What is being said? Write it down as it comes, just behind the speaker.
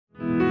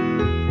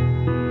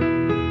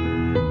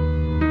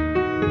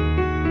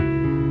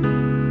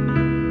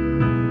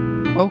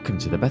Welcome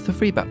to the Bethel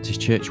Free Baptist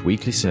Church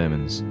weekly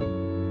sermons.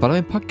 The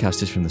following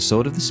podcast is from the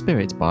Sword of the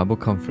Spirit Bible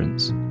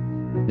Conference.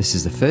 This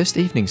is the first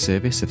evening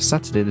service of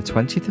Saturday the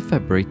 20th of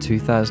February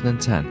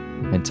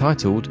 2010,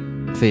 entitled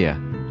Fear,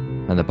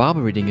 and the Bible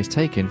reading is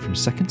taken from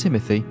 2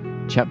 Timothy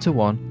chapter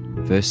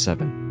 1, verse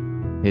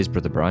 7. Here's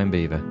Brother Brian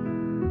Beaver.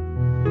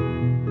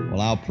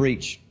 Well, I'll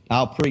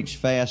preach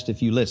fast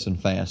if you listen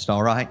fast,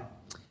 all right?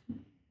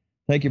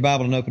 Take your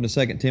Bible and open to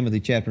 2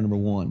 Timothy chapter number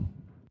 1.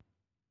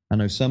 I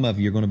know some of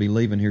you are going to be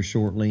leaving here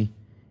shortly,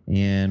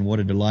 and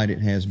what a delight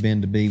it has been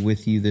to be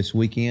with you this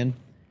weekend.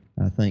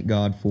 I thank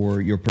God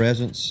for your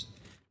presence,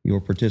 your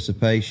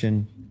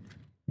participation,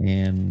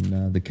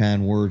 and the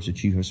kind words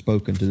that you have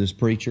spoken to this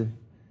preacher.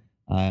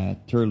 I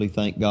truly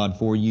thank God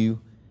for you,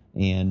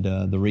 and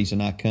the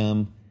reason I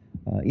come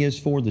is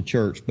for the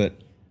church, but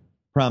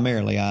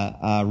primarily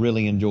I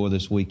really enjoy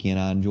this weekend.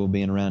 I enjoy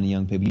being around the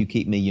young people. You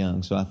keep me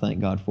young, so I thank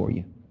God for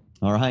you.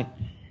 All right?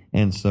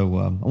 And so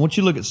I want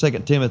you to look at 2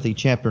 Timothy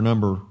chapter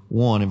number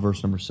 1 and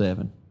verse number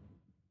 7.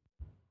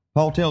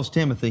 Paul tells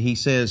Timothy, he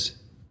says,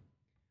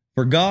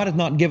 "For God hath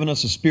not given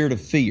us a spirit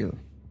of fear."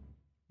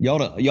 You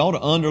ought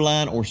to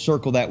underline or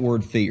circle that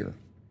word fear.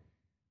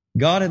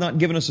 God hath not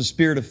given us a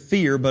spirit of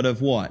fear, but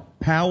of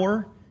what?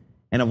 Power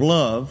and of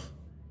love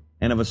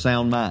and of a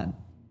sound mind.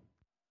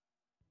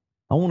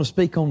 I want to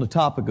speak on the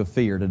topic of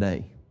fear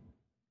today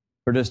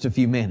for just a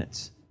few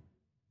minutes.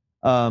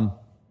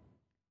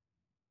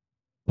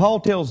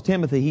 Paul tells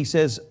Timothy, he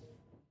says,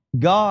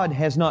 God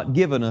has not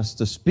given us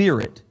the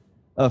spirit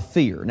of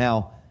fear.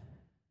 Now,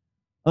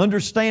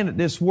 understand that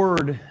this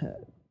word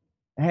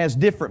has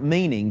different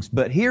meanings,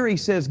 but here he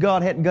says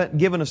God hadn't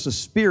given us a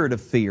spirit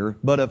of fear,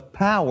 but of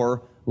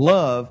power,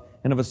 love,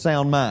 and of a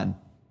sound mind.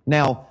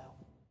 Now,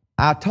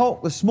 I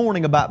talked this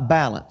morning about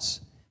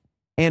balance,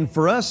 and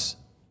for us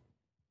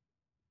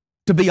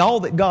to be all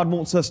that God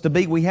wants us to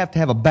be, we have to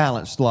have a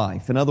balanced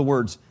life. In other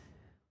words,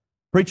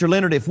 Preacher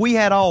Leonard, if we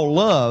had all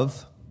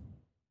love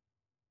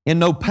and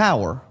no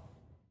power,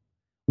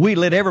 we'd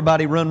let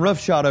everybody run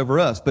roughshod over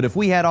us. But if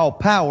we had all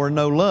power and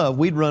no love,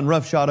 we'd run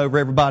roughshod over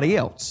everybody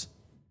else.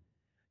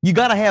 You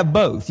got to have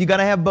both. You got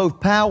to have both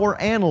power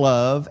and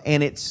love,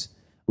 and it's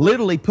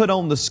literally put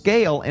on the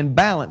scale and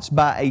balanced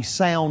by a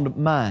sound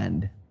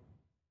mind.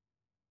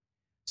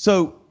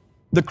 So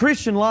the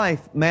Christian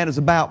life, man, is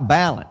about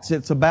balance.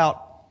 It's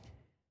about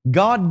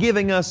God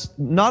giving us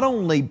not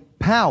only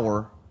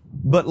power,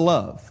 but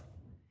love.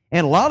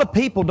 And a lot of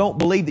people don't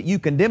believe that you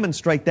can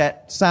demonstrate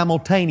that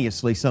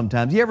simultaneously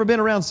sometimes. You ever been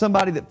around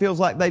somebody that feels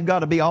like they've got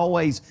to be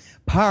always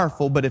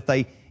powerful, but if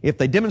they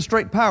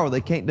demonstrate power,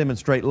 they can't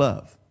demonstrate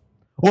love?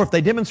 Or if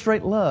they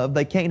demonstrate love,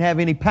 they can't have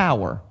any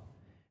power.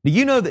 Do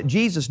you know that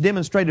Jesus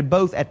demonstrated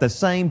both at the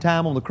same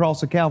time on the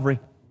cross of Calvary?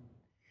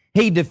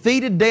 He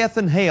defeated death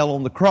and hell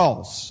on the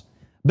cross,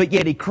 but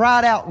yet He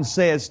cried out and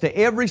says to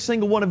every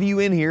single one of you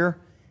in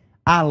here,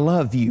 I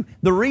love you.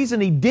 The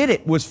reason He did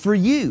it was for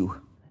you.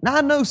 Now,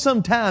 I know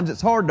sometimes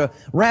it's hard to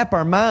wrap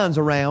our minds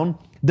around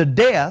the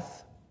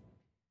death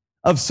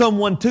of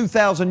someone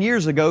 2,000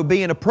 years ago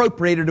being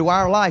appropriated to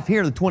our life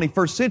here in the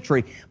 21st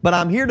century, but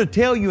I'm here to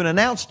tell you and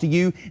announce to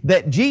you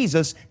that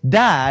Jesus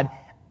died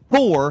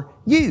for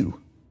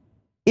you.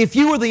 If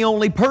you were the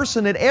only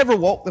person that ever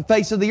walked the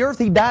face of the earth,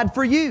 He died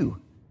for you.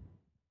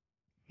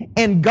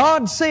 And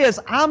God says,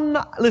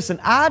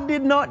 I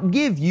did not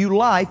give you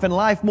life and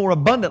life more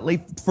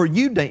abundantly for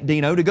you,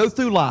 Dino, to go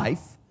through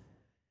life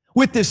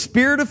with this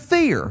spirit of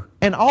fear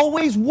and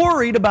always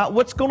worried about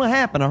what's going to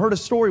happen. I heard a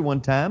story one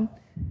time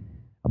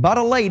about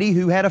a lady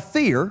who had a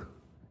fear,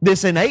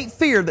 this innate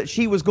fear that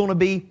she was going to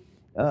be,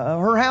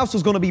 her house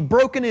was going to be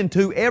broken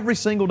into every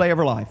single day of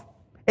her life,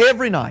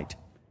 every night.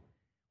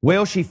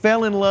 Well, she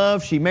fell in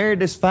love. She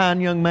married this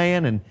fine young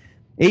man, and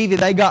Evie,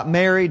 they got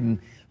married, and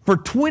for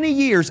 20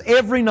 years,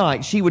 every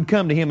night she would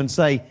come to him and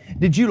say,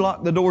 did you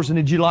lock the doors and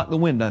did you lock the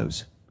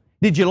windows?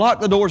 Did you lock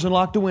the doors and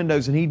lock the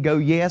windows? And he'd go,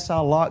 yes, I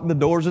locked the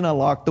doors and I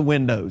locked the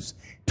windows.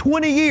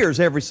 20 years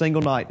every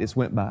single night this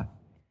went by.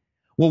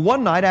 Well,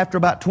 one night after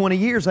about 20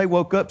 years, they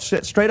woke up,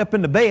 sat straight up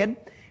in the bed.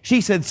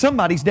 She said,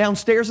 somebody's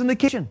downstairs in the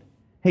kitchen.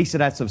 He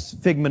said, that's a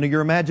figment of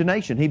your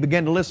imagination. He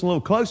began to listen a little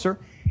closer,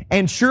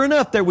 and sure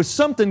enough, there was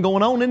something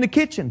going on in the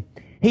kitchen.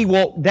 He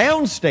walked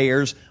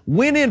downstairs,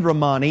 went in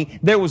Romani.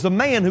 There was a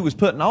man who was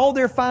putting all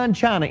their fine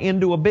china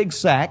into a big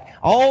sack,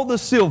 all the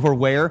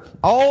silverware,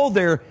 all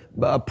their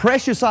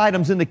precious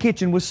items in the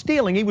kitchen was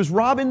stealing. He was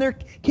robbing their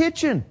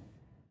kitchen.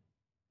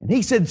 And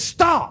he said,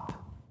 stop.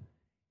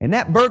 And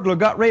that burglar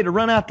got ready to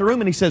run out the room,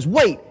 and he says,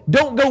 wait,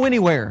 don't go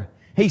anywhere.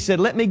 He said,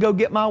 let me go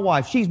get my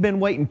wife. She's been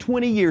waiting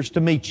 20 years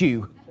to meet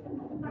you.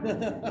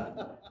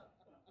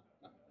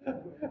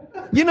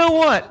 You know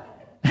what?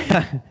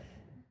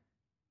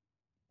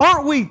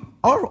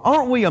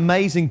 Aren't we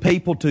amazing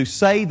people to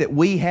say that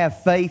we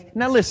have faith?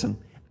 Now listen,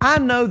 I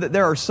know that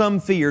there are some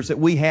fears that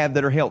we have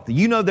that are healthy.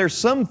 You know there's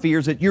some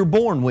fears that you're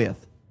born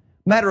with.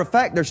 Matter of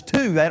fact, there's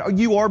two that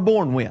you are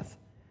born with.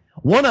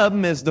 One of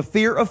them is the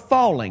fear of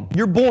falling.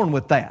 You're born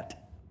with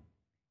that.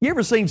 You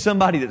ever seen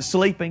somebody that's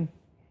sleeping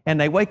and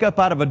they wake up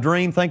out of a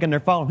dream thinking they're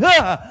falling?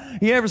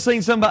 You ever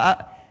seen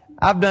somebody?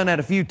 I've done that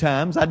a few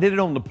times. I did it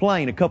on the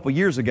plane a couple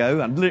years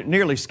ago. I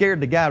nearly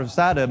scared the guy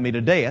beside of me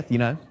to death, you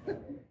know.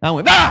 I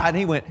went, ah! And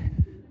he went.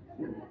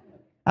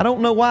 I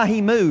don't know why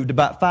he moved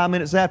about 5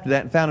 minutes after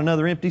that and found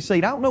another empty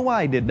seat. I don't know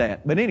why he did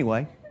that. But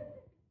anyway.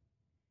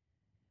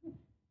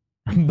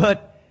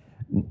 But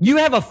you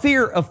have a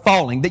fear of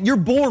falling, that you're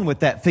born with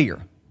that fear.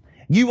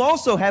 You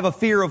also have a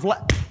fear of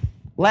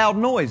loud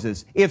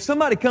noises. If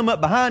somebody come up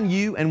behind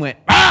you and went,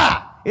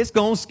 ah! It's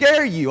going to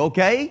scare you,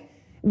 okay?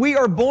 We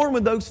are born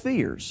with those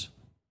fears.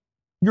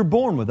 You're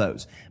born with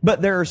those.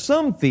 But there are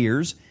some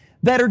fears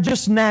that are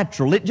just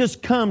natural. It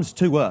just comes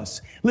to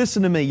us.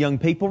 Listen to me, young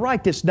people.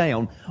 Write this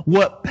down.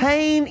 What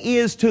pain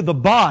is to the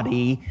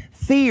body,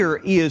 fear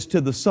is to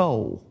the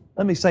soul.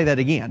 Let me say that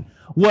again.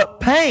 What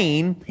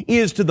pain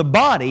is to the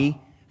body,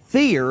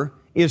 fear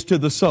is to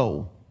the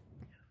soul.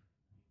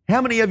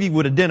 How many of you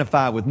would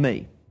identify with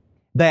me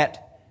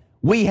that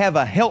we have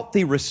a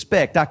healthy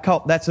respect?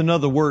 That's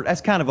another word.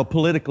 That's kind of a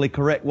politically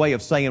correct way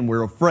of saying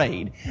we're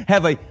afraid.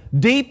 Have a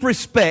deep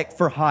respect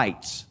for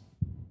heights.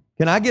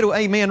 Can I get an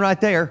amen right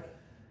there?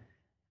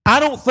 I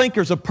don't think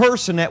there's a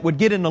person that would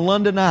get in the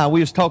London Eye.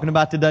 We was talking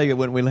about today,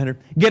 wouldn't we, Leonard?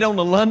 Get on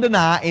the London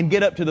Eye and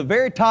get up to the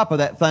very top of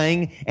that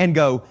thing and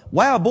go,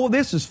 wow, boy,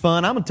 this is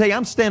fun. I'm going to tell you,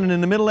 I'm standing in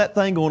the middle of that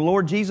thing going,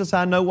 Lord Jesus,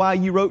 I know why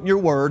you wrote your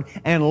word,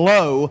 and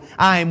lo,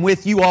 I am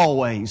with you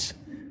always.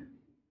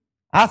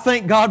 I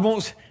think God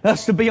wants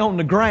us to be on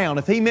the ground.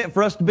 If He meant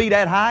for us to be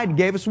that high, He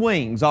gave us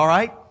wings, all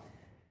right?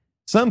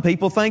 Some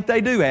people think they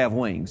do have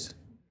wings.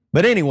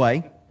 But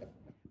anyway,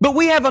 but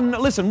we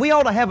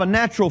ought to have a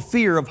natural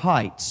fear of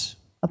heights.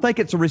 I think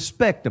it's a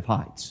respect of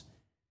heights.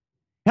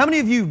 How many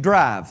of you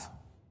drive?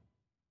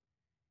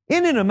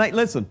 Isn't it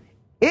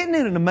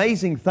an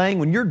amazing thing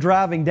when you're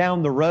driving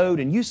down the road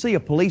and you see a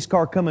police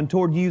car coming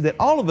toward you that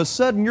all of a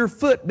sudden your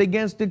foot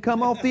begins to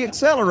come off the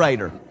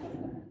accelerator?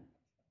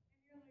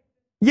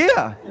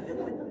 Yeah.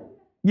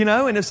 You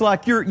know, and it's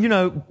like you're,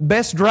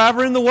 best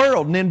driver in the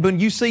world. And then when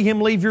you see him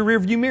leave your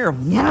rearview mirror,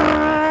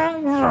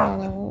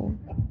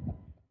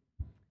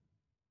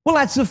 well,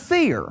 that's a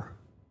fear.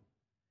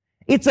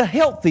 It's a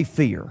healthy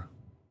fear.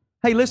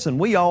 Hey, listen,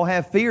 we all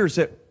have fears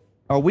that,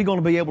 are we going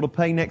to be able to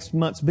pay next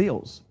month's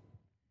bills?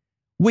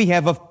 We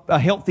have a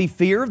healthy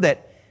fear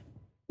that,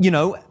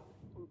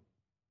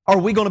 are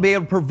we going to be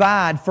able to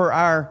provide for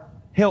our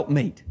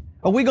helpmeet?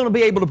 Are we going to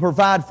be able to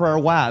provide for our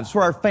wives,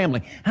 for our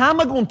family? How am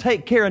I going to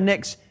take care of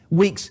next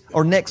week's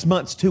or next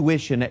month's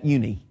tuition at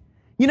uni?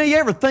 You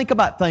ever think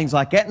about things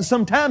like that? And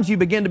sometimes you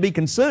begin to be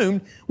consumed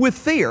with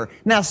fear.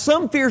 Now,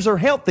 some fears are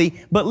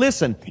healthy, but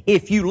listen,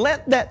 if you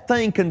let that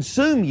thing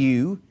consume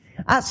you,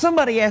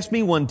 somebody asked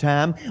me one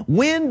time,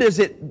 when does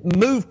it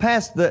move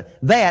past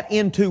that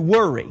into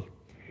worry?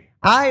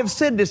 I have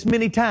said this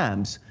many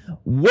times.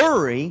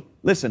 Worry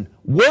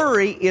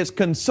is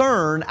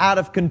concern out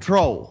of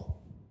control.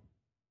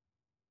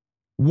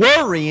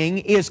 Worrying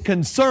is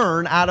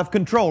concern out of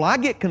control. I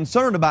get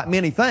concerned about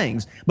many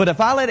things, but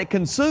if I let it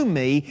consume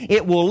me,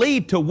 it will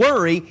lead to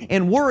worry,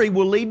 and worry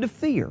will lead to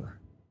fear.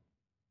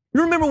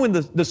 You remember when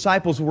the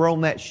disciples were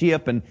on that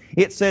ship, and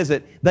it says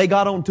that they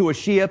got onto a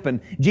ship,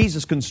 and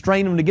Jesus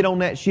constrained them to get on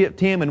that ship,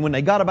 Tim, and when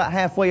they got about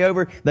halfway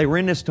over, they were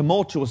in this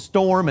tumultuous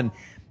storm, and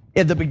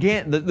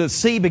the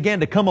sea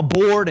began to come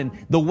aboard,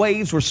 and the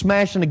waves were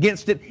smashing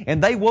against it,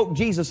 and they woke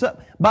Jesus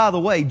up. By the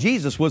way,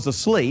 Jesus was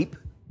asleep.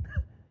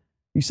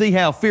 You see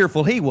how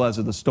fearful he was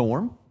of the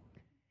storm.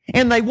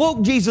 And they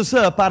woke Jesus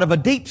up out of a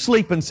deep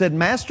sleep and said,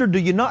 Master, do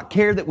you not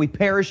care that we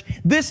perish?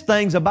 This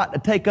thing's about to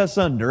take us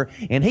under.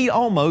 And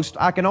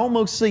I can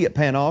almost see it,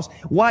 Panos,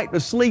 wipe the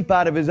sleep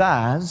out of his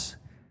eyes,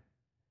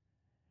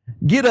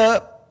 get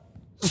up,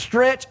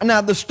 stretch.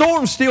 Now, the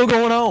storm's still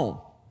going on.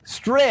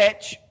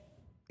 Stretch.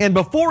 And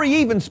before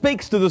he even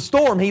speaks to the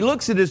storm, he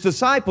looks at his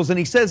disciples and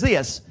he says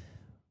this,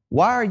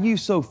 why are you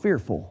so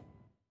fearful,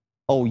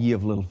 O ye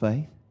of little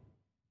faith?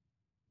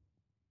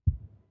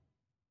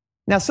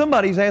 Now,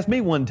 somebody's asked me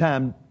one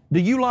time,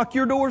 do you lock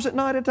your doors at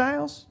night at the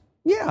house?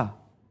 Yeah.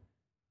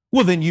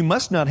 Well, then you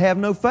must not have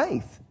no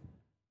faith.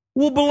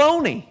 Well,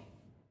 baloney.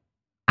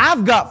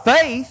 I've got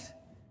faith,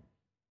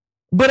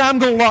 but I'm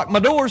going to lock my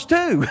doors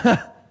too.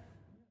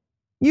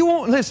 You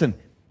won't, listen,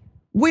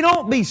 we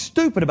don't be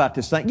stupid about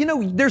this thing.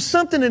 There's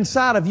something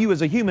inside of you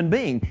as a human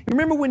being.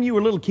 Remember when you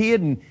were a little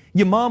kid and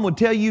your mom would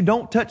tell you,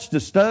 don't touch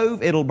the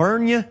stove, it'll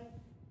burn you?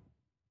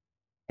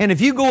 And if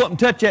you go up and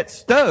touch that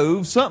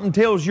stove, something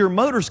tells your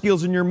motor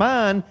skills in your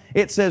mind,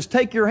 it says,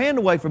 take your hand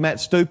away from that,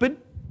 stupid.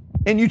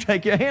 And you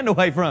take your hand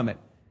away from it.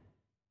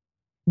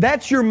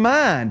 That's your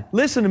mind.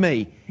 Listen to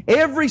me.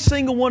 Every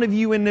single one of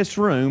you in this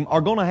room are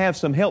going to have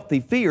some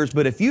healthy fears,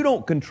 but if you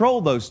don't control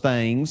those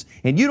things,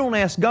 and you don't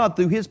ask God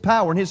through His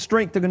power and His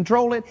strength to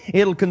control it,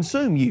 it'll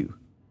consume you.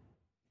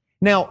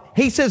 Now,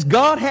 He says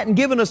God hadn't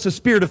given us a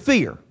spirit of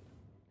fear,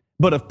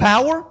 but of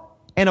power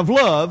and of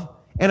love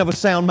and of a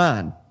sound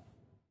mind.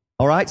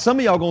 All right? Some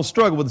of y'all are going to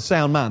struggle with the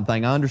sound mind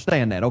thing. I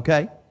understand that,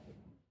 okay?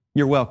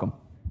 You're welcome.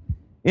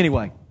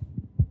 Anyway,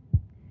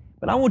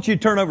 but I want you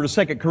to turn over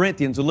to 2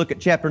 Corinthians and look at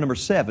chapter number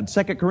 7.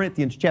 2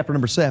 Corinthians chapter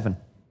number 7.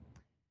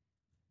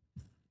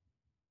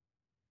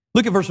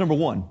 Look at verse number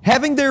 1.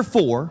 Having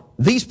therefore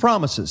these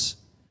promises,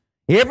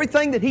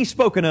 everything that He's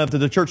spoken of to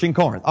the church in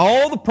Corinth,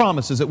 all the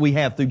promises that we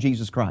have through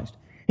Jesus Christ.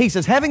 He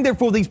says, having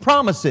therefore these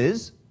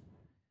promises,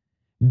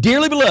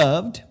 dearly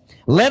beloved,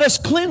 let us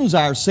cleanse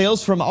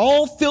ourselves from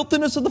all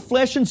filthiness of the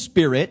flesh and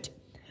spirit,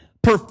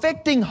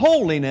 perfecting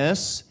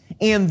holiness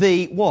in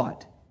the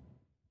what?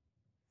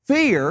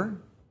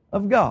 Fear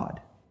of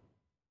God.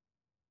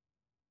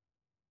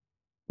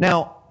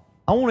 Now,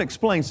 I want to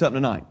explain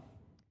something tonight.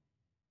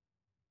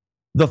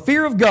 The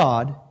fear of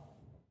God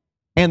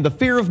and the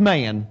fear of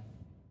man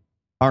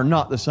are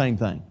not the same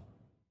thing.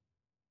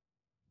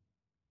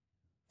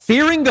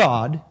 Fearing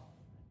God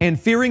and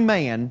fearing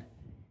man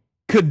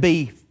could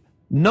be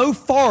no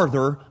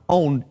farther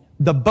on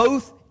the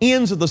both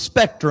ends of the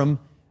spectrum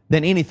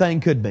than anything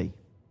could be.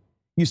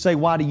 You say,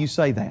 why do you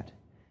say that?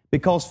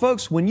 Because,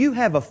 folks, when you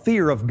have a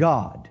fear of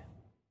God,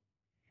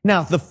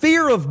 now, the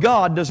fear of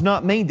God does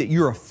not mean that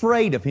you're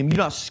afraid of Him. You're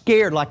not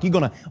scared like you're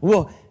going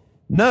to,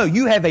 no,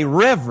 you have a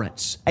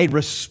reverence, a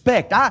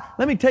respect.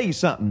 Let me tell you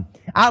something.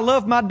 I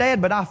love my dad,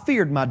 but I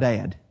feared my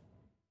dad.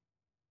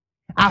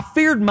 I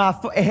feared my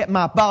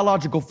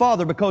biological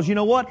father because, you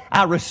know what?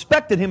 I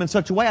respected him in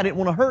such a way I didn't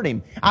want to hurt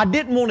him. I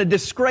didn't want to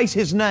disgrace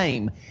his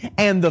name.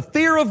 And the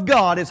fear of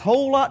God is a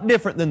whole lot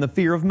different than the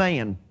fear of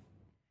man.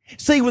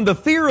 See, when the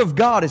fear of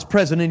God is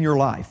present in your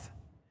life,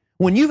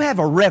 when you have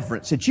a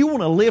reverence that you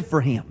want to live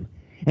for Him,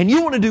 and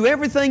you want to do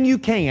everything you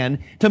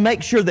can to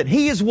make sure that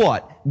He is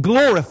what?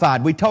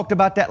 Glorified. We talked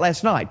about that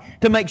last night.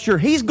 To make sure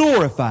He's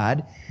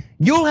glorified,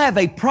 you'll have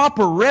a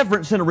proper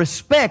reverence and a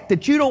respect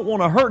that you don't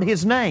want to hurt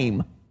His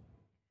name.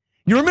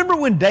 You remember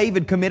when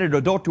David committed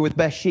adultery with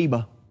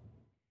Bathsheba?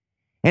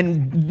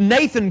 And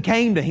Nathan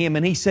came to him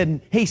and he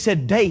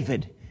said,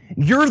 David,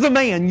 you're the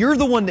man, you're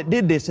the one that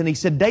did this. And he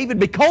said, David,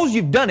 because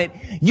you've done it,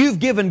 you've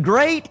given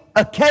great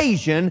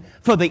occasion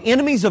for the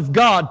enemies of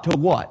God to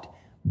what?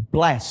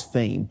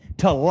 Blaspheme,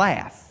 to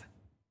laugh.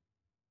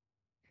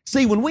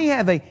 See, when we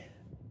have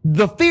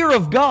the fear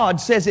of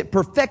God says it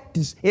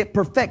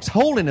perfects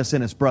holiness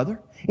in us, brother.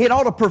 It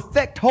ought to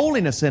perfect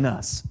holiness in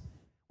us.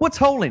 What's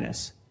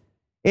holiness?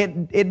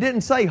 It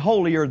didn't say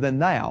holier than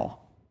thou.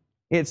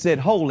 It said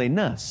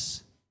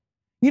holiness.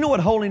 You know what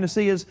holiness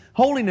is?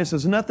 Holiness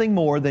is nothing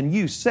more than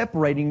you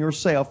separating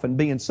yourself and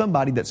being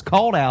somebody that's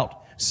called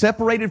out,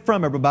 separated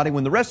from everybody.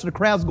 When the rest of the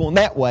crowd's going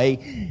that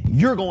way,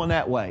 you're going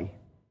that way.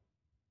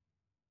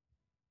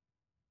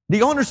 Do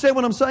you understand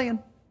what I'm saying?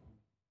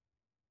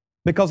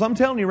 Because I'm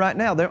telling you right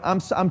now,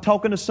 I'm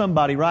talking to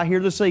somebody right here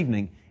this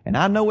evening, and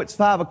I know it's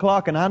 5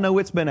 o'clock, and I know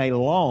it's been a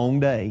long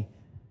day,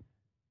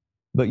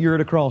 but you're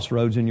at a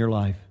crossroads in your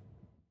life.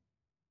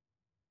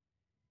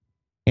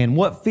 And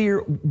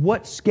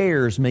what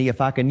scares me,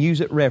 if I can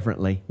use it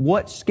reverently,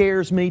 what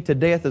scares me to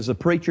death as a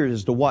preacher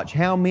is to watch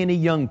how many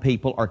young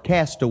people are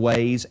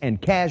castaways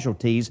and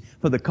casualties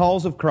for the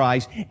cause of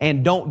Christ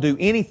and don't do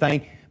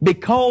anything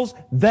because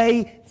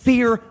they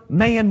fear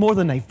man more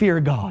than they fear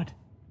God.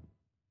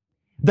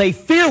 They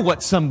fear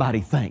what somebody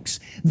thinks.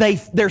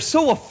 They're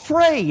so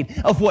afraid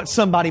of what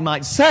somebody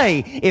might say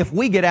if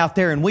we get out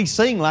there and we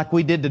sing like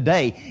we did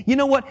today. You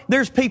know what?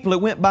 There's people that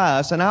went by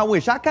us, and I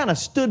wish I kind of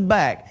stood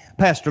back,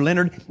 Pastor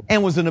Leonard,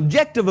 and was an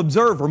objective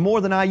observer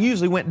more than I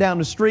usually went down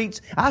the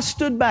streets. I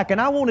stood back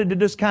and I wanted to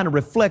just kind of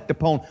reflect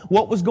upon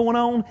what was going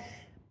on.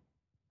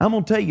 I'm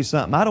going to tell you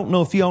something. I don't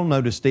know if you all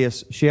noticed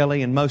this,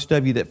 Shelley, and most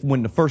of you, that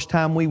when the first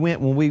time when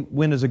we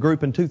went as a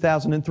group in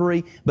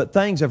 2003, but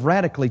things have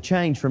radically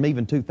changed from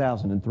even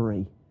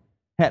 2003.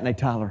 Hadn't they,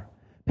 Tyler?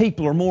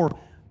 People are more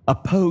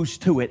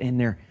opposed to it, and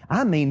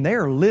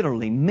they're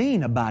literally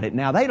mean about it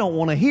now. They don't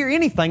want to hear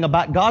anything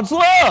about God's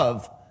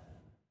love.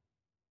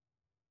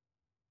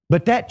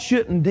 But that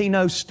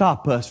shouldn't,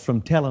 stop us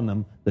from telling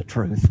them the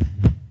truth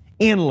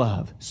in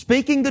love,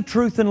 speaking the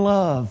truth in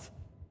love.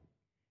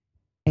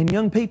 And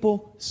young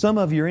people, some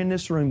of you are in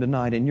this room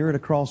tonight and you're at a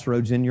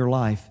crossroads in your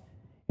life.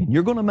 And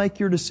you're going to make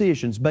your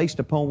decisions based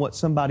upon what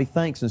somebody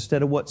thinks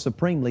instead of what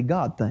supremely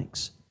God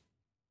thinks.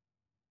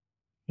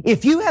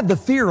 If you have the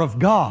fear of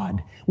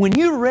God, when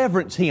you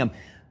reverence Him,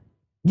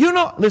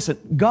 listen,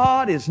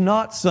 God is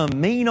not some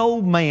mean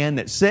old man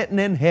that's sitting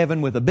in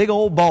heaven with a big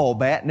old ball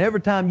bat, and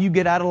every time you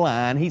get out of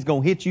line, He's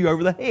going to hit you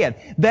over the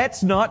head.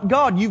 That's not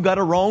God. You've got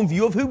a wrong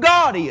view of who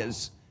God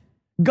is.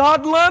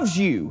 God loves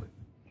you.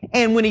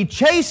 And when He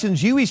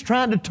chastens you, He's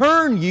trying to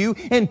turn you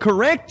and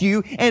correct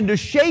you and to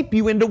shape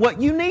you into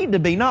what you need to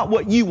be, not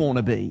what you want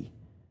to be.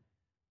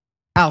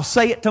 I'll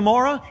say it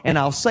tomorrow and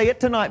I'll say it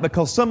tonight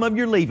because some of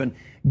you are leaving.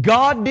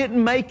 God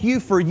didn't make you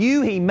for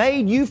you. He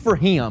made you for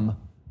Him.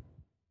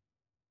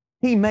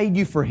 He made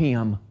you for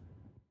Him.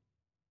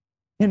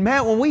 And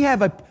man, when we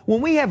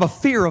have a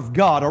fear of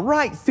God, a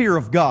right fear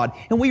of God,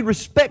 and we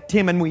respect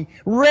Him and we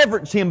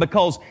reverence Him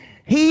because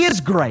He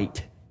is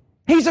great.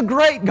 He's a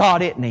great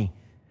God, isn't He?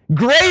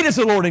 Great is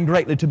the Lord and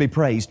greatly to be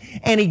praised.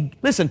 And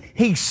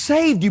He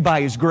saved you by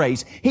His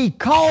grace. He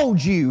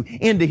called you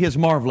into His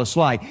marvelous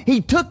light.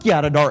 He took you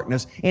out of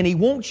darkness, and He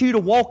wants you to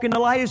walk in the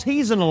light as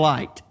He's in the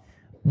light.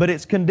 But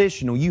it's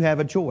conditional. You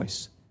have a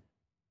choice.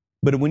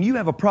 But when you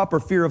have a proper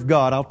fear of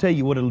God, I'll tell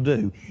you what it'll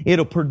do.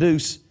 It'll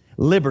produce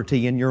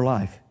liberty in your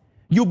life.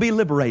 You'll be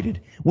liberated.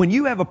 When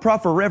you have a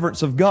proper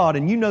reverence of God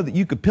and you know that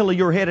you could pillow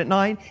your head at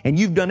night and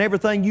you've done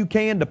everything you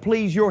can to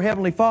please your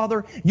Heavenly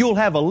Father, you'll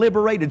have a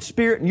liberated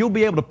spirit and you'll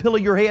be able to pillow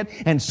your head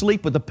and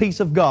sleep with the peace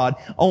of God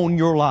on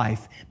your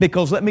life.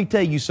 Because let me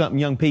tell you something,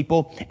 young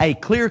people, a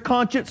clear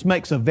conscience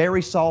makes a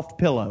very soft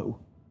pillow.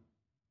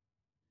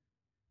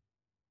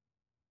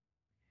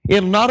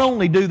 It'll not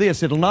only do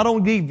this, it'll not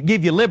only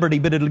give you liberty,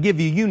 but it'll give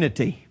you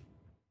unity.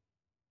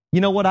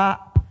 You know what?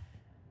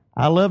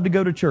 I love to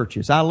go to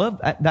churches.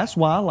 That's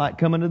why I like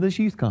coming to this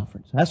youth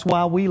conference. That's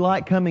why we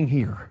like coming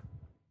here.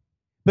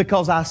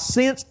 Because I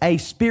sense a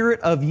spirit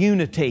of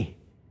unity.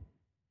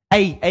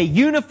 A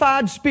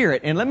unified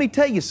spirit. And let me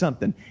tell you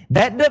something.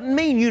 That doesn't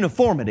mean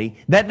uniformity.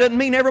 That doesn't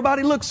mean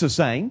everybody looks the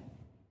same.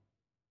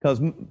 Because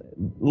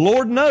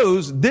Lord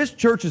knows this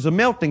church is a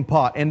melting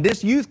pot and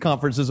this youth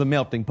conference is a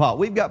melting pot.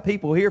 We've got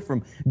people here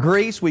from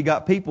Greece. We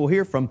got people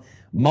here from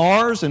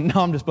Mars. And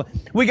no, I'm just playing.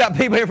 We got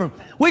people here from,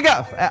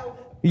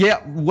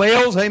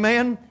 Wales,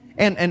 amen.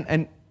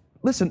 And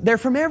listen, they're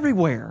from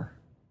everywhere.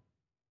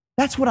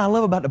 That's what I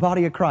love about the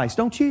body of Christ,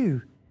 don't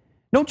you?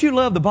 Don't you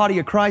love the body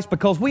of Christ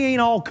because we ain't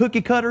all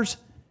cookie cutters?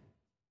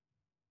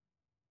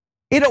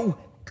 You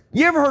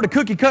ever heard of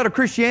cookie cutter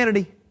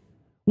Christianity?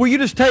 Where you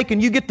just take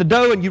and you get the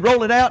dough and you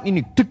roll it out and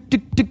you tick,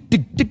 tick, tick,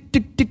 tick, tick,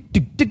 tick, tick,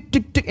 tick, tick,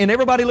 tick, tick, and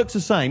everybody looks the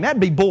same.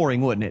 That'd be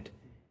boring, wouldn't it?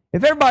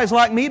 If everybody's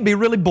like me, it'd be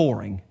really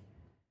boring.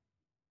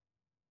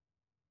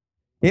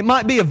 It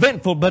might be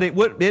eventful, but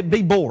it'd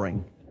be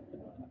boring.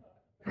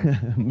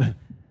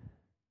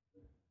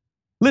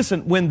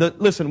 Listen, when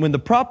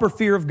the proper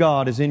fear of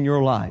God is in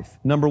your life,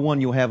 number one,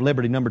 you'll have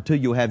liberty. Number two,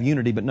 you'll have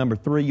unity. But number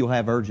three, you'll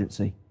have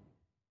urgency.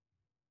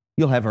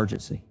 You'll have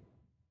urgency.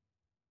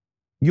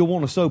 You'll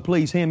want to so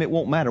please Him, it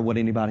won't matter what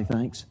anybody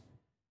thinks.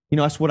 You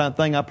know, that's what I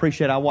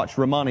appreciate. I watched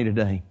Romani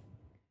today.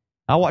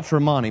 I watched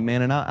Romani,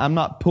 man, and I'm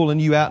not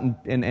pulling you out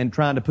and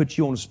trying to put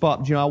you on the spot,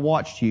 but you know, I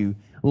watched you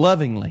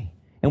lovingly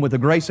and with the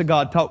grace of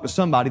God talk to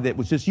somebody that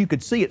was just, you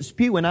could see it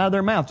spewing out of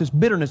their mouth, just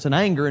bitterness and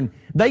anger, and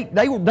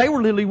they were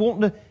literally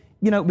wanting to,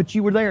 you know, but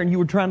you were there and you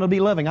were trying to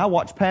be loving. I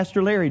watched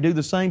Pastor Larry do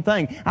the same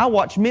thing. I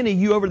watched many of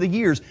you over the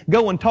years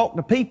go and talk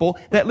to people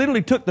that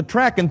literally took the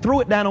track and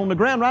threw it down on the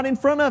ground right in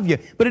front of you.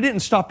 But it didn't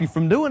stop you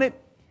from doing it.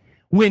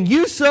 When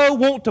you so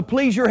want to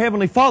please your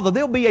Heavenly Father,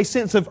 there'll be a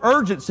sense of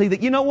urgency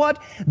that, you know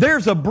what?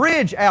 There's a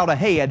bridge out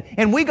ahead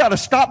and we got to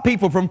stop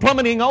people from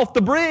plummeting off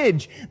the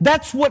bridge.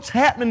 That's what's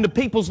happening to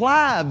people's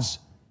lives.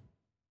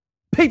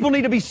 People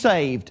need to be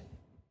saved.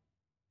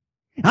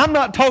 I'm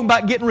not talking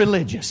about getting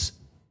religious.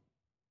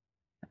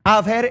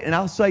 I've had it, and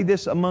I'll say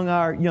this among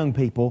our young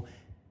people,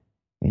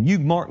 and you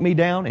can mark me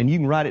down, and you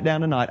can write it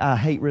down tonight. I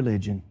hate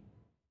religion.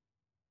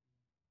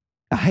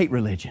 I hate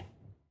religion.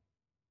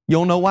 You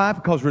don't know why?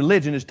 Because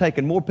religion has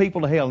taken more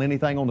people to hell than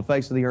anything on the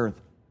face of the earth.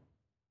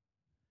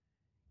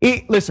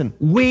 Listen,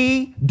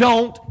 we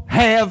don't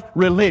have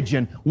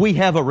religion. We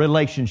have a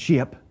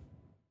relationship.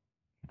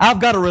 I've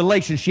got a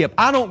relationship.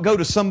 I don't go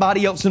to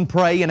somebody else and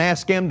pray and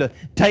ask them to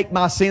take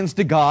my sins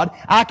to God.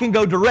 I can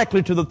go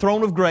directly to the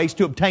throne of grace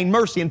to obtain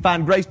mercy and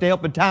find grace to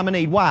help in time of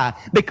need. Why?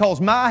 Because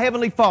my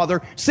Heavenly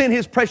Father sent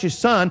His precious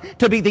Son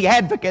to be the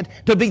advocate,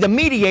 to be the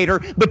mediator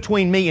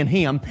between me and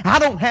Him. I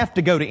don't have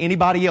to go to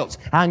anybody else.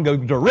 I can go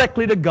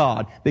directly to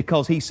God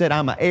because He said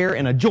I'm an heir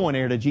and a joint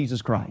heir to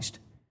Jesus Christ.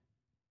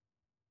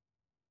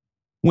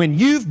 When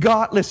you've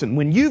got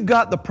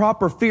the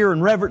proper fear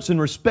and reverence and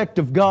respect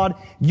of God,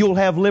 you'll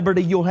have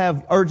liberty, you'll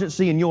have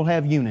urgency, and you'll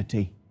have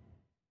unity.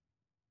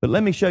 But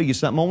let me show you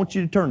something. I want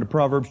you to turn to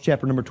Proverbs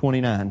chapter number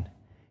 29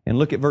 and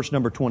look at verse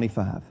number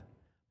 25.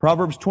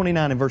 Proverbs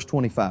 29 and verse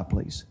 25,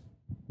 please.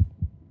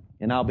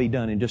 And I'll be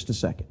done in just a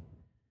second.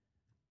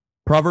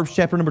 Proverbs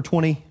chapter number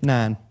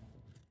 29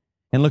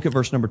 and look at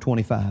verse number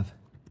 25.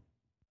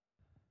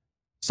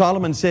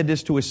 Solomon said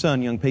this to his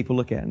son, young people,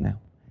 look at it now.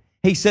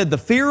 He said, the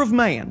fear of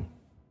man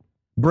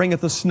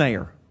bringeth a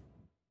snare,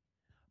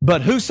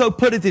 but whoso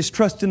putteth his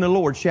trust in the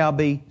Lord shall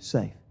be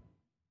safe.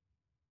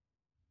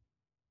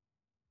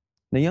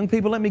 Now, young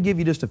people, let me give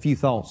you just a few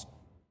thoughts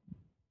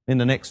in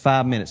the next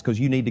 5 minutes because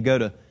you need to go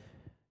to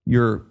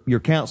your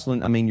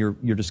counseling,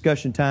 your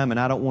discussion time, and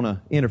I don't want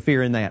to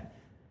interfere in that.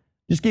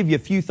 Just give you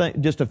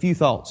just a few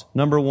thoughts.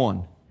 Number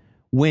one,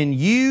 when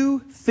you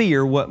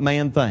fear what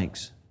man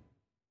thinks,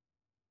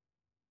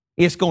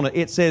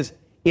 it says,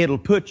 it'll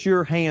put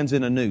your hands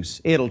in a noose.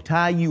 It'll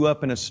tie you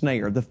up in a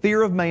snare. The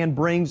fear of man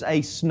brings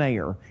a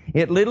snare.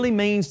 It literally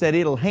means that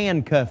it'll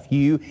handcuff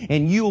you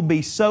and you'll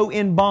be so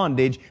in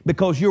bondage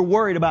because you're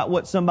worried about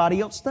what somebody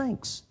else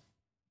thinks.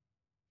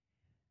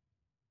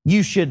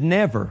 You should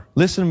never,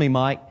 listen to me,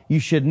 Mike,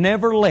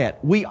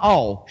 we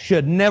all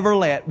should never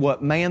let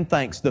what man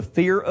thinks, the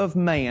fear of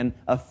man,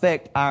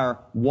 affect our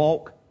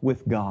walk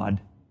with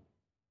God.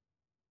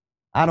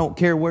 I don't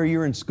care where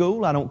you're in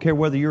school. I don't care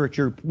whether you're at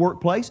your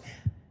workplace.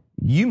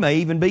 You may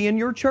even be in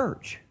your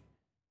church,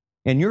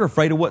 and you're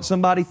afraid of what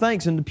somebody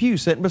thinks in the pew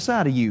sitting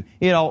beside of you.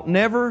 It ought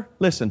never,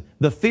 listen,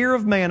 the fear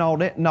of man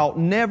ought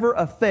never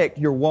affect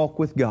your walk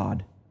with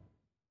God.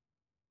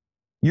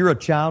 You're a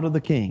child of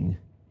the King.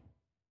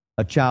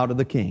 A child of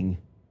the King.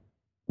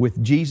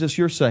 With Jesus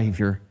your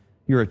Savior,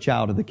 you're a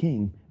child of the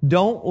King.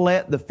 Don't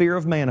let the fear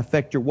of man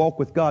affect your walk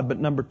with God. But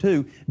number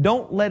two,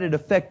 don't let it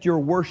affect your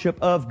worship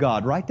of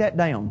God. Write that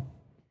down.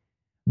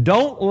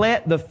 Don't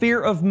let the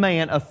fear of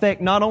man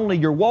affect not only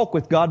your walk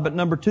with God, but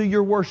number two,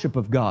 your worship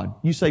of God.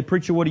 You say,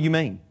 preacher, what do you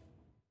mean?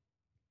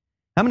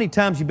 How many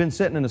times you've been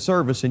sitting in a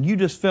service and you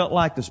just felt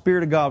like the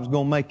Spirit of God was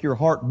going to make your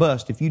heart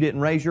bust if you didn't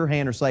raise your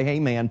hand or say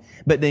amen,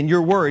 but then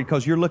you're worried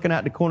because you're looking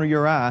out the corner of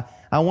your eye.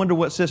 I wonder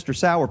what Sister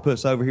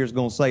Sourpuss over here is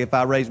going to say if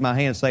I raise my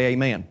hand and say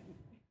amen.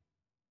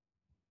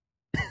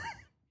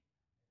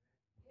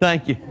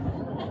 Thank you.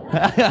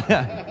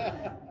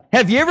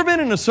 Have you ever been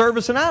in a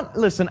service? And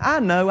I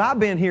know I've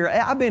been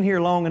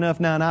here long enough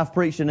now, and I've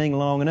preached in England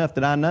long enough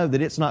that I know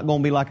that it's not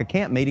going to be like a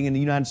camp meeting in the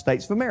United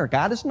States of America.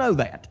 I just know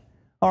that.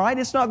 All right,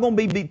 it's not going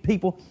to be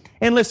people.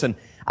 And listen,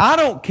 I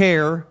don't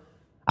care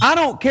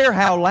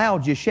how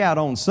loud you shout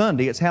on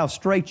Sunday. It's how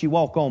straight you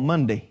walk on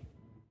Monday.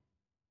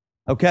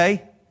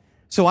 Okay?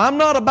 So I'm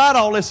not about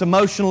all this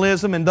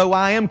emotionalism, and though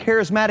I am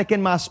charismatic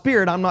in my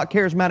spirit, I'm not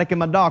charismatic in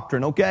my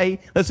doctrine. Okay?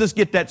 Let's just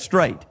get that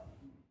straight.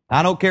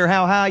 I don't care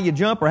how high you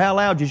jump or how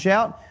loud you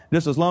shout,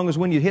 just as long as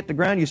when you hit the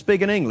ground you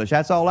speak in English.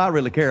 That's all I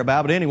really care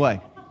about, but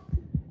anyway.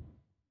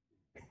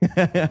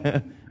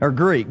 Or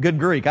Greek, good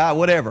Greek,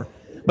 whatever.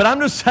 But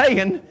I'm just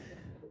saying,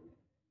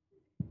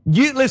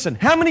 listen,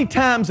 how many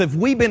times have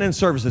we been in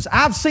services?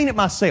 I've seen it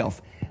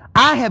myself.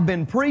 I have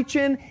been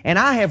preaching and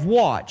I have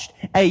watched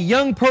a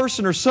young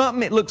person or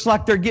something, it looks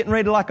like they're getting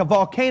ready to like a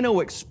volcano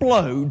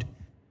explode,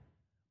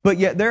 but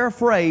yet they're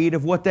afraid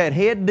of what that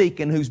head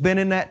deacon who's been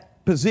in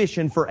that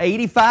position for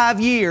 85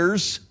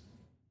 years,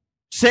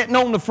 sitting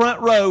on the front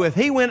row, if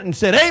he went and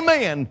said,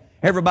 amen,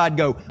 everybody'd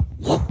go,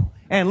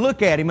 and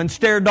look at him and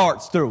stare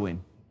darts through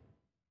him.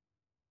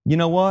 You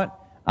know what?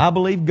 I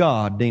believe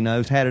God,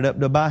 Dino's had it up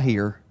to about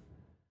here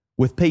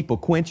with people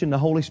quenching the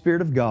Holy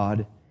Spirit of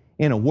God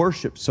in a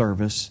worship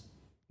service.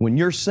 When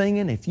you're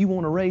singing, if you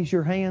want to raise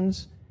your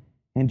hands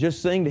and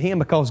just sing to Him,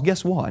 because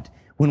guess what?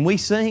 When we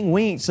sing,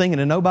 we ain't singing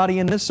to nobody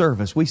in this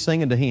service. We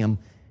singing to Him.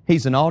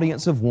 He's an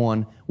audience of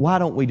one. Why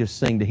don't we just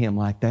sing to Him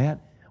like that?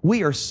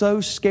 We are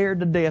so scared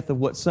to death of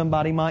what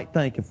somebody might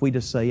think if we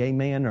just say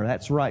amen or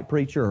that's right,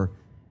 preacher, or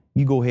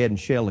you go ahead and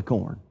shell the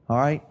corn. All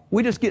right?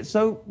 We get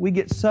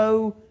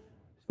so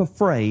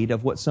afraid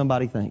of what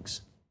somebody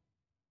thinks.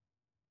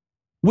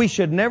 We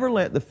should never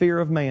let the fear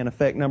of man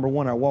affect, number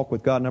one, our walk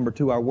with God, number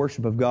two, our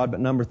worship of God, but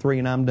number three,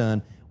 and I'm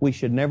done, we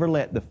should never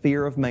let the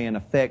fear of man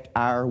affect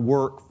our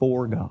work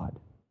for God.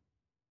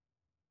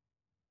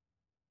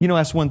 You know,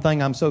 that's one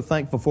thing I'm so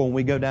thankful for when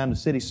we go down to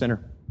City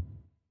Center,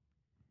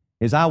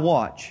 is I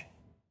watch.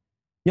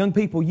 Young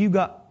people,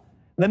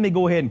 let me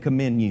go ahead and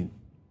commend you.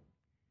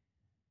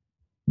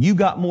 You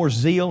got more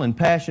zeal and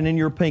passion in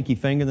your pinky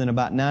finger than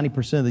about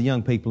 90% of the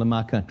young people in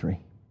my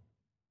country.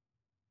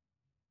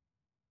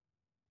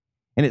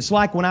 And it's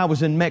like when I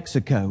was in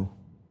Mexico,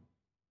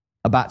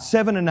 about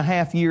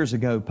 7.5 years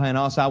ago,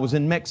 Panos, I was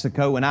in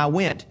Mexico and I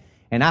went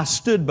and I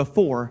stood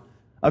before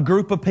a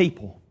group of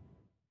people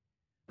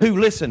who,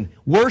 listen,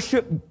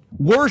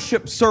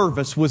 worship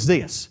service was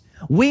this.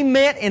 We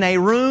met in a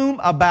room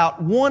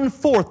about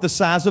 1/4 the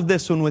size of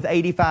this one with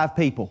 85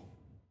 people.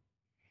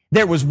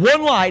 There was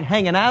one light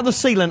hanging out of the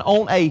ceiling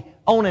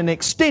on an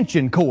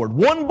extension cord.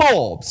 One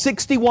bulb,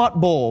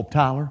 60-watt bulb,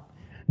 Tyler.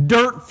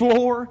 Dirt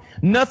floor,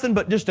 nothing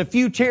but just a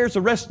few chairs.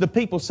 The rest of the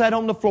people sat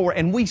on the floor,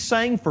 and we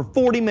sang for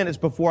 40 minutes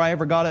before I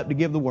ever got up to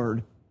give the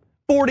word.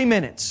 40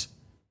 minutes.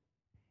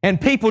 And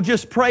people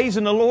just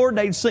praising the Lord.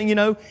 They'd sing, you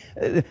know,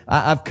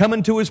 I've come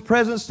into His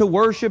presence to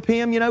worship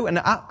Him, you know, and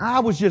I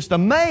was just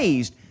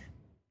amazed.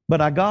 But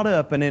I got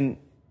up and then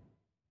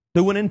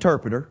through an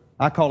interpreter,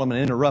 I call him an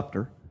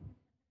interrupter,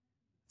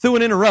 through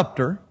an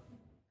interrupter,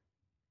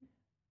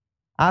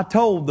 I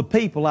told the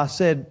people, I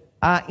said,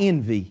 I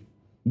envy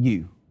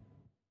you.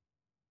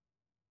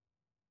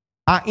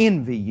 I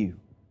envy you.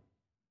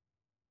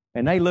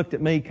 And they looked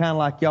at me kind of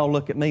like y'all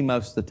look at me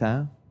most of the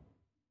time.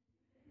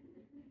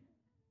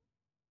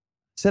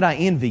 Said, I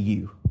envy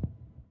you.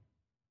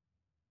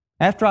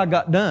 After I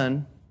got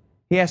done,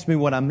 he asked me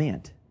what I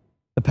meant.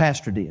 The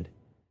pastor did.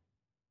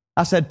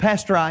 I said,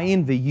 Pastor, I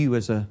envy you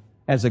as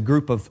a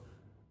group of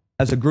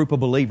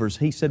believers.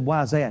 He said,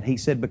 why is that? He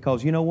said,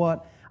 because you know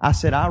what? I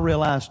said, I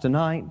realize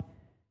tonight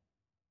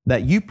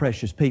that you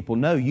precious people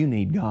know you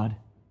need God.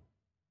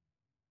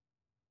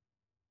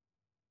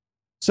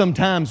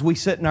 Sometimes we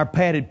sit in our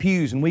padded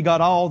pews and we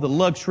got all the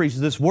luxuries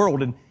of this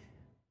world and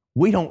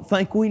we don't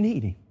think we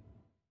need Him.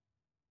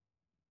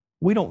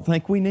 We don't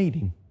think we need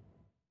Him.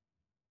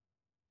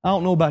 I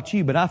don't know about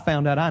you, but I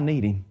found out I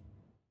need Him.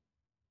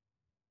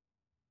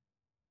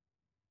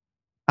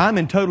 I'm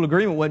in total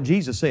agreement with what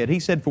Jesus said. He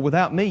said, for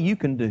without me, you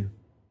can do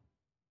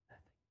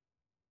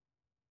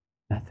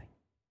nothing.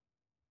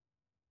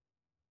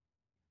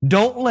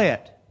 Don't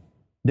let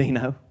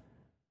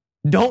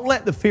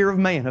the fear of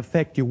man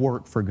affect your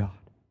work for God.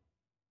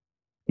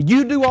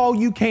 You do all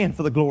you can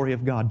for the glory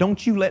of God.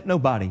 Don't you let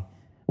nobody,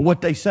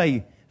 what they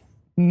say,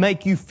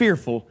 make you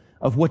fearful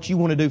of what you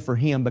want to do for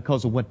Him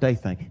because of what they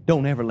think.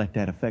 Don't ever let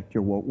that affect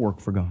your work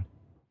for God.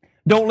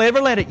 Don't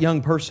ever let it,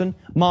 young person,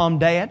 mom,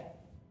 dad.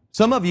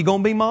 Some of you are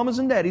going to be mamas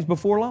and daddies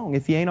before long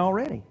if you ain't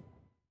already.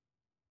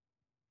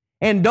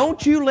 And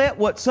don't you let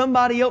what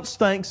somebody else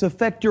thinks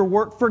affect your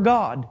work for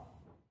God.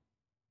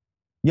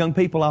 Young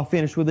people, I'll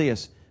finish with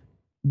this.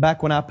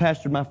 Back when I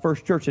pastored my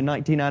first church in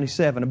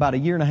 1997, about a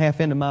year and a half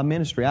into my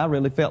ministry, I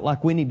really felt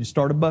like we needed to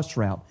start a bus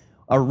route.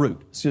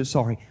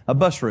 A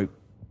bus route.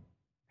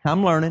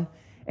 I'm learning.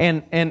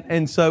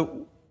 And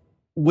so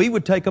we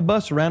would take a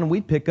bus around and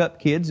we'd pick up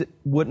kids that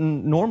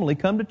wouldn't normally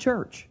come to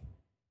church.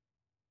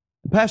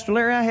 Pastor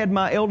Larry, I had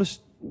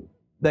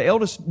the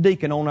eldest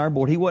deacon on our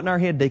board. He wasn't our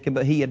head deacon,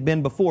 but he had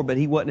been before, but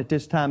he wasn't at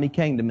this time. He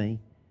came to me.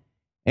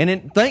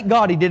 And thank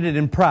God he did it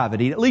in private.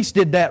 He at least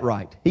did that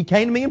right. He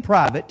came to me in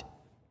private.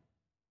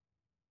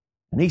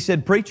 And he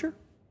said, "Preacher,"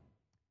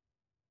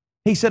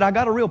 he said, "I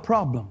got a real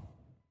problem."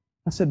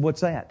 I said, "What's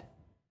that?"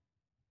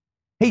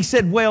 He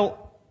said,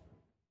 "Well,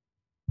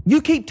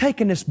 you keep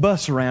taking this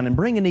bus around and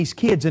bringing these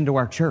kids into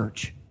our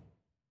church."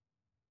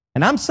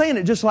 And I'm saying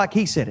it just like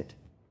he said it.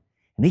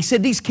 And he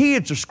said, "These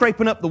kids are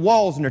scraping up the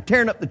walls and they're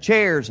tearing up the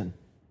chairs." And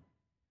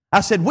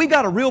I said, "We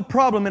got a real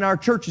problem in our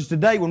churches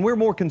today when we're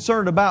more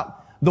concerned about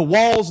the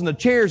walls and the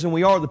chairs than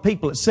we are the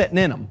people that's sitting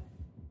in them."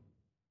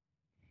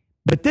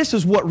 But this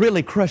is what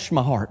really crushed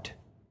my heart.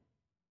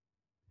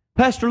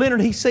 Pastor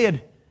Leonard, he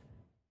said,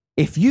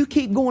 "If you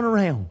keep going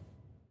around,"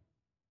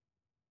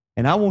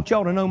 and I want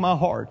y'all to know my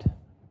heart,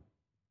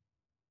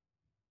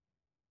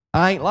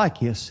 I ain't like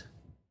this,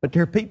 but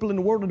there are people in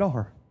the world that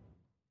are.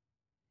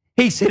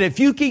 He said, "If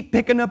you keep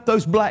picking up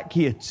those black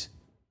kids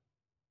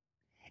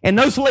and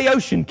those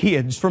Laotian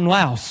kids from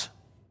Laos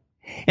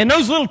and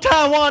those little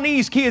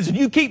Taiwanese kids, and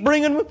you keep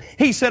bringing them,"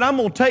 he said, "I'm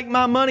going to take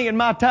my money and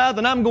my tithe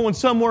and I'm going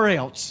somewhere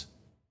else."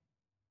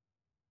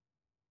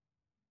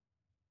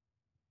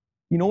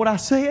 You know what I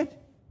said?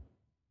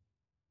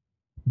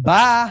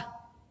 Bye.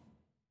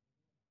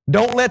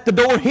 Don't let the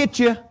door hit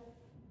you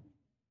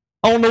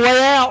on the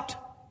way out.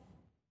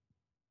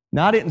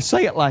 Now, I didn't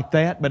say it like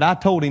that, but I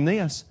told him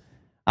this.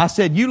 I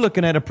said, "You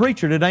looking at a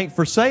preacher that ain't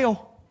for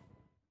sale."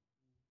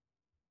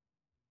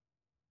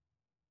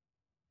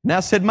 And I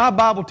said, "My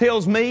Bible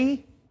tells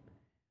me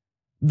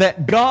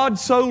that God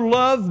so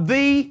loved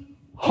the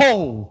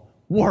whole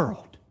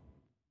world."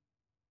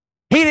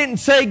 He didn't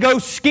say go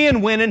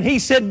skin winning. He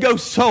said go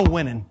soul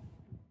winning.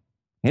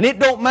 And it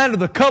don't matter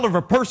the color of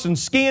a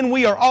person's skin.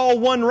 We are all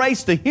one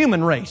race, the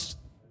human race.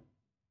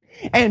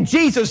 And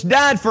Jesus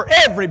died for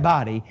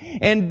everybody.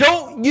 And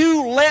don't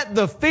you let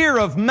the fear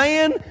of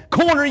man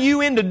corner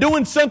you into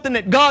doing something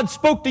that God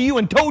spoke to you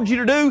and told you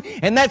to do.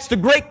 And that's the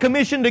Great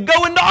Commission, to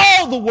go into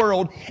all the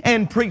world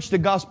and preach the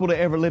gospel to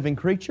every living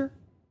creature.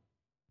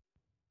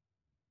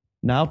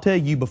 Now, I'll tell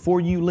you, before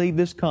you leave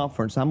this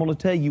conference, I'm going to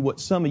tell you what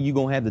some of you are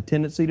going to have the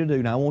tendency to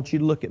do. Now, I want you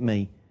to look at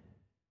me.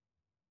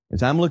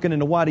 As I'm looking in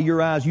the white of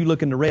your eyes, you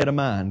look in the red of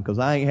mine, because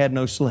I ain't had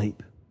no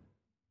sleep.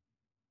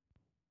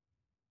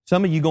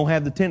 Some of you are going to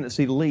have the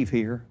tendency to leave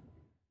here,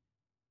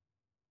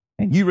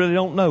 and you really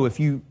don't know if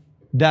you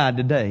died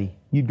today,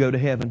 you'd go to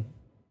heaven.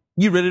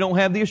 You really don't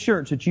have the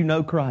assurance that you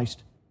know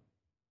Christ.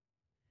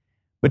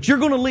 But you're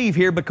going to leave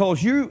here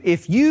because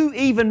if you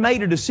even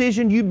made a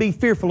decision, you'd be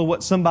fearful of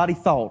what somebody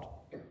thought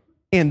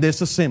in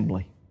this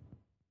assembly.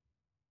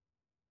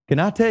 Can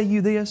I tell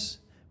you this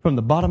from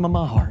the bottom of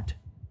my heart?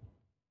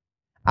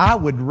 I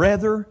would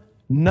rather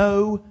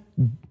God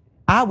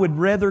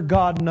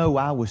know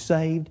I was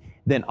saved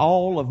than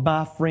all of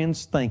my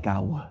friends think I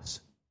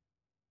was.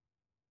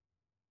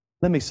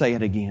 Let me say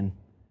it again.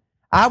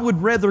 I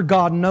would rather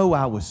God know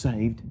I was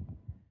saved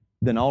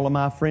than all of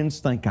my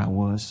friends think I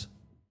was.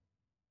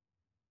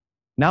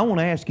 Now I want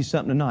to ask you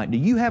something tonight. Do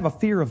you have a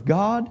fear of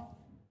God?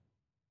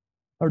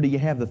 Or do you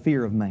have the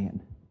fear of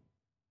man?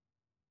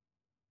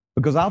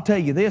 Because I'll tell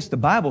you this, the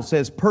Bible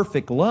says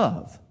perfect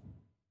love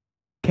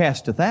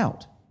casteth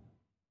out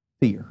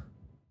fear.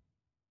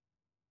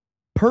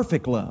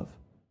 Perfect love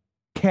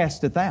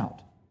casteth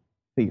out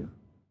fear.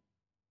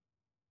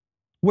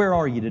 Where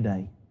are you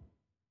today?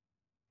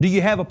 Do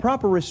you have a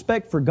proper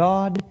respect for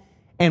God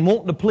and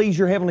want to please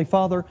your Heavenly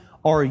Father?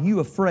 Or are you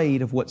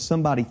afraid of what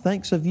somebody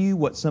thinks of you,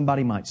 what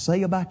somebody might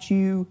say about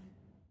you?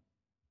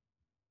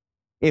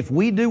 If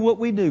we do what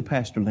we do,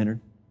 Pastor Leonard,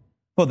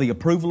 for the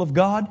approval of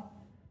God,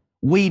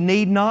 we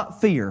need not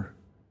fear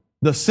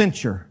the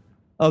censure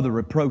of the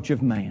reproach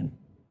of man.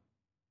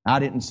 I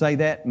didn't say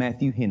that,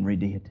 Matthew Henry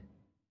did.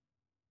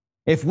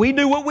 If we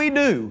do what we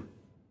do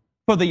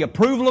for the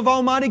approval of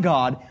Almighty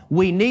God,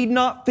 we need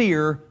not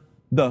fear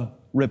the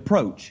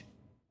reproach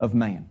of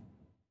man.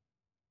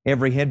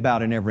 Every head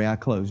bowed and every eye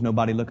closed.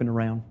 Nobody looking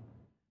around.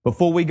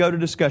 Before we go to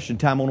discussion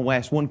time, I want to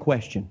ask one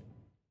question.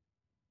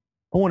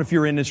 I wonder if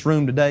you're in this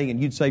room today and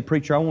you'd say,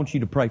 "Preacher, I want you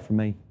to pray for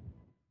me.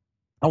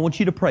 I want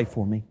you to pray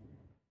for me.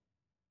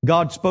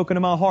 God's spoken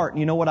to my heart, and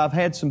you know what? I've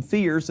had some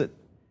fears that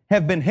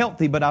have been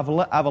healthy, but I've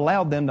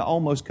allowed them to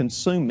almost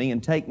consume me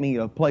and take me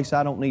to a place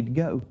I don't need to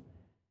go."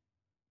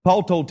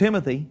 Paul told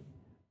Timothy,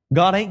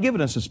 God ain't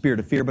given us a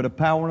spirit of fear, but of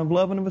power and of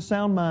love and of a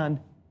sound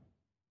mind.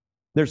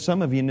 There's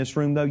some of you in this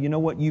room, though, you know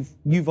what?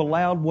 You've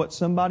allowed what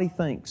somebody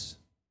thinks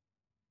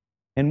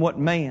and what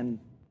man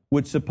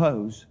would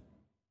suppose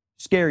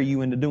scare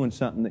you into doing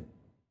something that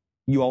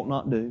you ought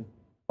not do,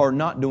 or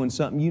not doing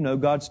something you know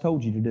God's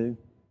told you to do.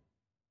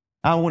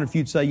 I wonder if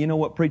you'd say, you know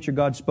what, preacher,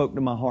 God spoke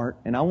to my heart,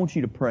 and I want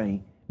you to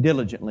pray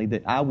diligently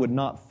that I would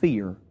not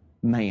fear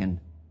man,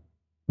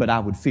 but I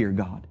would fear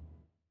God.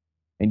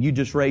 And you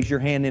just raise your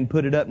hand and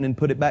put it up and then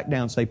put it back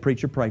down. Say,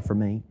 preacher, pray for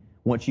me.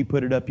 Once you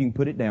put it up, you can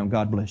put it down.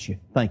 God bless you.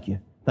 Thank you.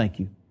 Thank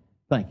you.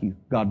 Thank you.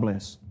 God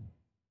bless.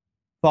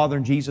 Father,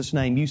 in Jesus'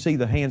 name, you see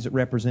the hands that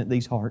represent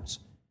these hearts.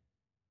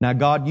 Now,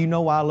 God, you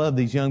know I love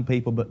these young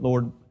people, but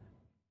Lord,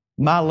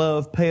 my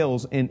love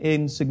pales in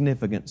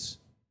insignificance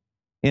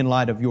in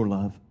light of your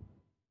love.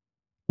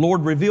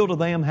 Lord, reveal to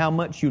them how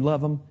much you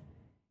love them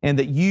and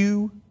that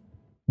you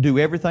do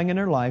everything in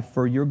their life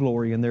for your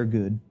glory and their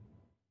good.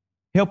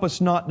 Help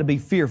us not to be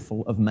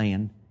fearful of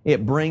man.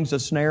 It brings a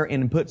snare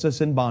and puts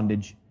us in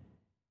bondage.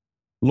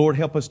 Lord,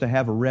 help us to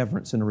have a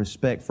reverence and a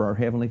respect for our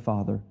Heavenly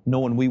Father,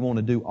 knowing we want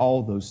to do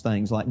all those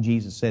things like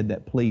Jesus said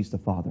that please the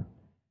Father.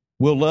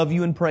 We'll love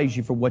you and praise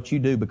you for what you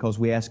do because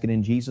we ask it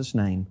in Jesus'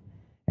 name.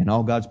 And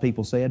all God's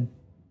people said,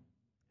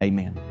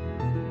 amen.